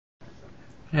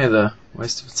Hey there,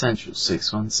 Waste of Potential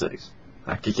 616,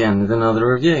 back again with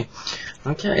another review.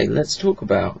 Okay, let's talk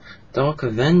about Dark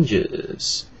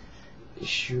Avengers,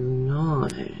 issue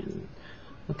 9.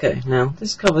 Okay, now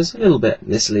this cover's a little bit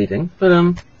misleading, but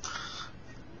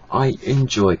I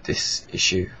enjoyed this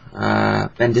issue.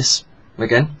 Bendis,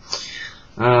 again.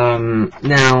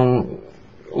 Now,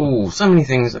 so many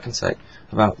things I can say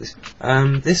about this.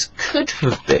 This could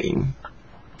have been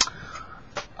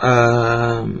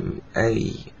a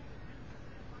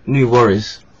New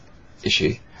Warriors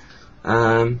issue.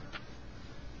 Maybe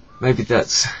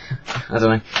that's, I don't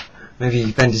know, maybe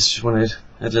Bendis just wanted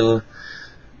a little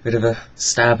bit of a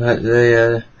stab at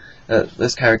the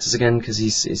those characters again, because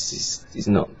he's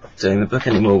not doing the book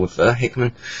anymore with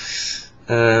Hickman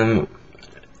anymore.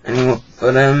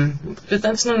 But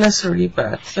that's not necessarily a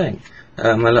bad thing.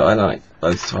 I like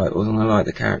both titles, and I like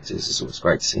the characters. It's always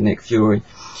great to see Nick Fury.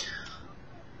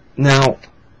 Now,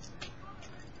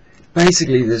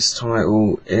 basically this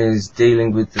title is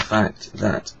dealing with the fact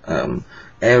that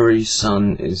Ares'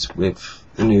 son is with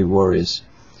the New Warriors.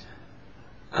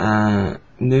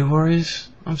 New Warriors?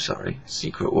 I'm sorry,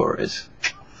 Secret Warriors.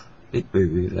 Big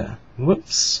boo-boo there.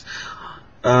 Whoops.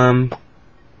 And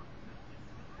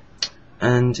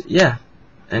yeah,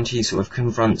 and he sort of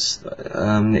confronts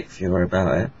Nick Fury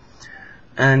about it.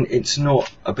 And it's not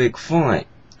a big fight.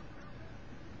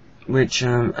 Which,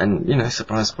 and you know,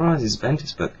 surprise, surprise, it's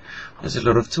Bendis book. There's a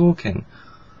lot of talking.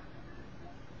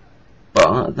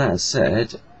 But that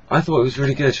said, I thought it was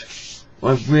really good.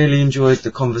 I really enjoyed the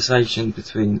conversation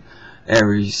between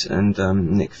Ares and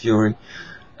Nick Fury,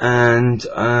 and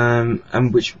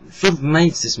which sort of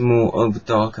makes this more of a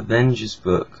Dark Avengers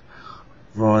book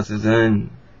rather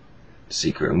than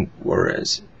Secret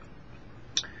Warriors.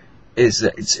 Is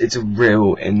that it's a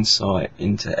real insight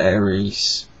into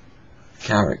Ares'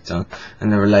 character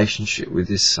and the relationship with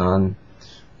his son,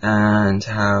 and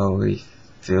how he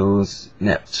feels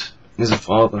inept as a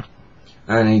father,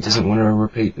 and he doesn't want to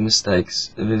repeat the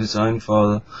mistakes of his own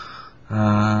father,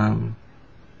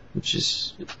 which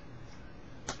is,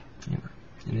 you know,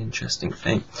 an interesting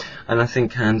thing, and I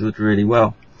think handled really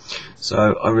well.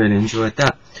 So I really enjoyed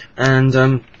that, and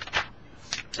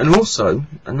also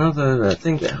another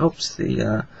thing that helps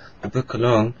the book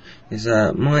along is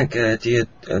Mike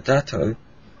Diodato.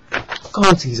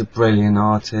 God, he's a brilliant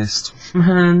artist,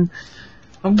 man.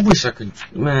 I wish I could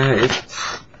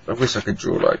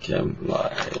draw like him.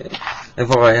 Like, if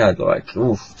I had like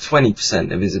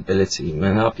 20% of his ability,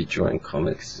 man, I'd be drawing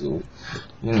comics. Or,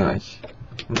 you know,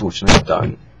 unfortunately, I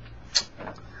don't.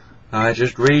 I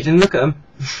just read and look at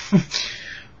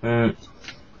them.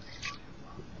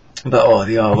 But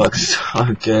the artwork's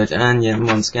so good, and yeah,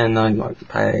 once again, I like the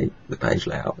page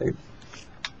layout. The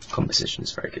composition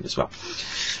is very good as well.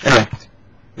 Anyway,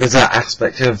 there's that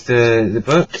aspect of the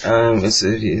book. It's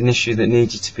an issue that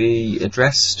needed to be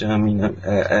addressed. You know,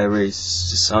 Ares'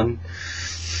 son,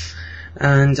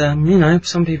 and you know,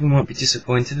 some people might be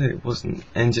disappointed that it wasn't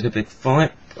ended a big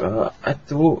fight. But I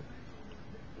thought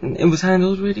it was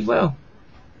handled really well,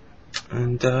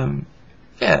 and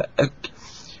yeah.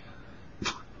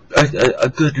 A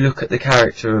good look at the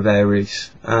character of Ares.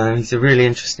 He's a really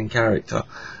interesting character,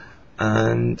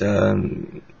 and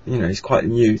you know, he's quite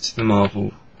new to the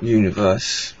Marvel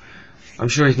universe. I'm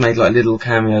sure he's made like little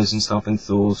cameos and stuff in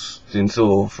Thor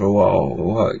for a while,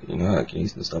 or you know,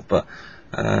 Hercules and stuff. But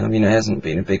you know, he hasn't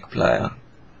been a big player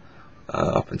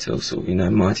up until sort of, you know,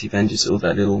 Mighty Avengers, or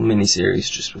that little mini-series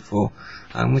just before,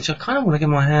 which I kind of want to get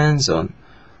my hands on,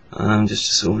 just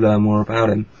to sort of learn more about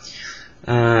him.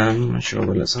 I'm sure I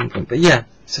will at some point, but yeah,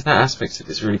 so that aspect of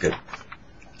it is really good.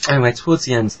 Anyway, towards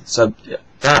the end, so yeah,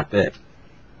 that bit,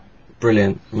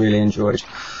 brilliant, really enjoyed.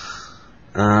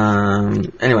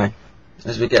 Anyway,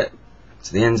 as we get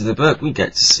to the end of the book, we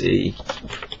get to see,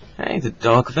 hey, the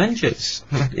Dark Avengers,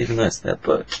 even though it's their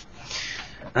book.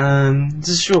 There's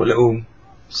a short little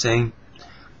scene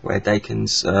where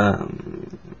Dakin's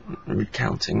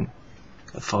recounting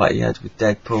a fight he had with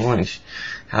Deadpool, and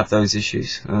have those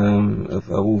issues of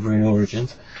Wolverine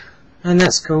Origins, and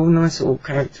that's cool. Nice little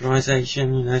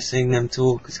characterization, you know, seeing them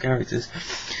talk as characters.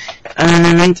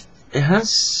 And it has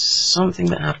something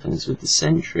that happens with the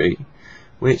Sentry,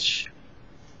 which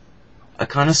I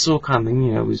kind of saw coming.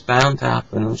 You know, it was bound to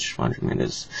happen. I was just wondering when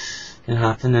it's going to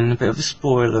happen, and a bit of a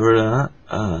spoiler alert.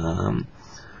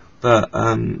 But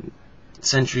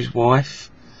Sentry's wife,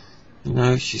 you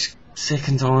know, she's sick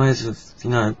and tired of, you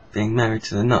know, being married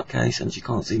to the nutcase, and she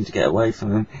can't seem to get away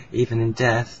from him, even in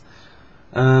death.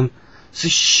 So she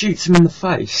shoots him in the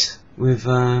face with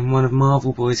one of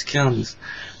Marvel Boy's guns,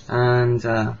 and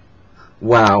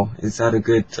wow, is that a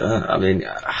good? I mean,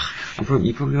 You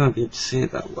probably won't be able to see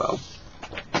it that well.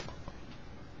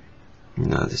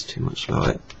 No, there's too much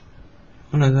light.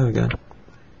 Oh no, there we go.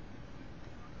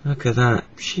 Look at that.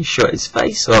 She shot his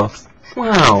face off.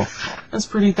 Wow, that's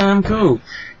pretty damn cool.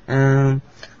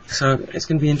 So it's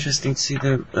going to be interesting to see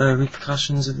the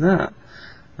repercussions of that.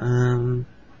 And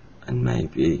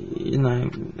maybe, you know,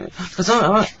 because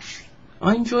I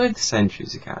enjoyed the Sentry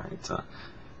as a character.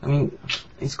 I mean,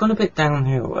 he's gone a bit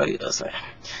downhill. It's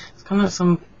kind of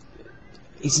like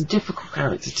he's a difficult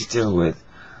character to deal with.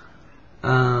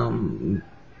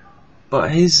 But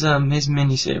his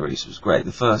miniseries was great.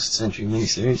 The first Sentry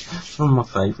miniseries was one of my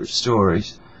favourite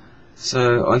stories.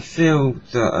 So I feel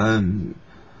that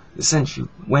the Sentry,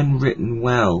 when written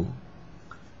well,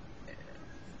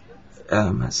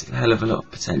 has a hell of a lot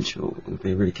of potential. It would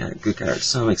be a really good character.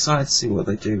 So I'm excited to see what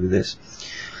they do with this.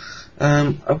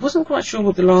 I wasn't quite sure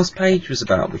what the last page was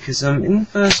about, because in the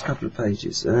first couple of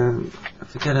pages, I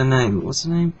forget her name. What's her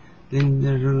name?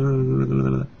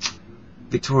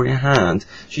 Victoria Hand.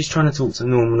 She's trying to talk to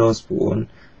Norman Osborn,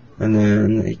 and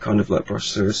then he kind of like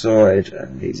brushes her aside.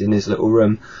 He's in his little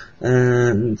room,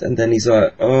 and then he's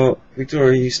like, "Oh,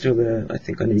 Victoria, are you still there? I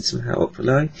think I need some help.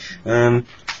 Hello."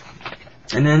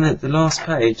 And then at the last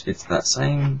page, it's that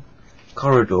same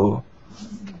corridor,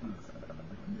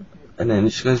 and then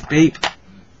she goes beep,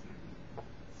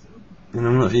 and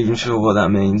I'm not even sure what that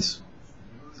means.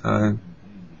 So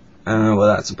I don't know what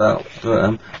that's about,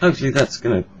 but hopefully that's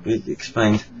going to be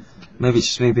explained. Maybe it's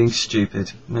just me being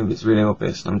stupid. Maybe it's really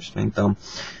obvious and I'm just being dumb.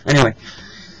 Anyway,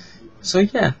 so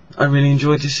yeah, I really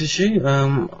enjoyed this issue.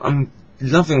 I'm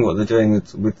loving what they're doing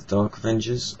with the Dark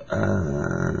Avengers.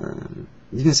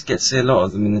 You didn't get to see a lot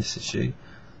of them in this issue,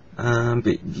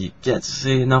 but you get to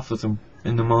see enough of them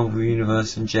in the Marvel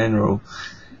Universe in general.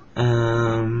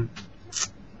 And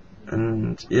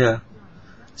yeah,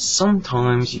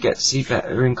 sometimes you get to see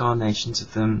better incarnations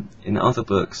of them in other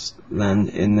books than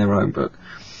in their own book.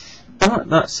 But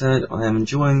that said, I am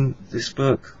enjoying this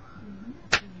book.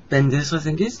 Bendis, I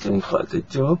think, is doing quite a good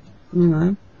job, you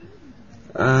know,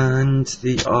 and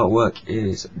the artwork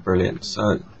is brilliant.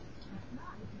 So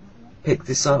pick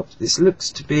this up. This looks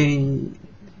to be,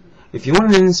 if you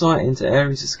want an insight into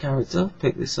Ares' character,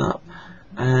 pick this up.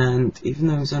 And even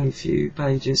though it's only a few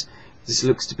pages, this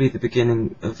looks to be the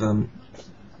beginning of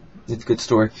it's a good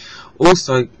story.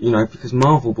 Also, you know, because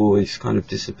Marvel Boys kind of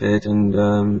disappeared, and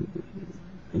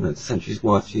you know, the Sentry's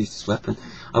wife used this weapon.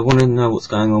 I want to know what's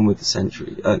going on with the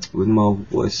Sentry, with Marvel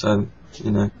Boys. So,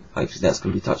 you know, hopefully that's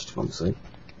going to be touched upon soon.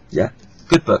 Yeah,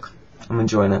 good book. I'm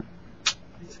enjoying it.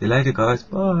 See you later, guys.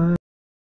 Bye.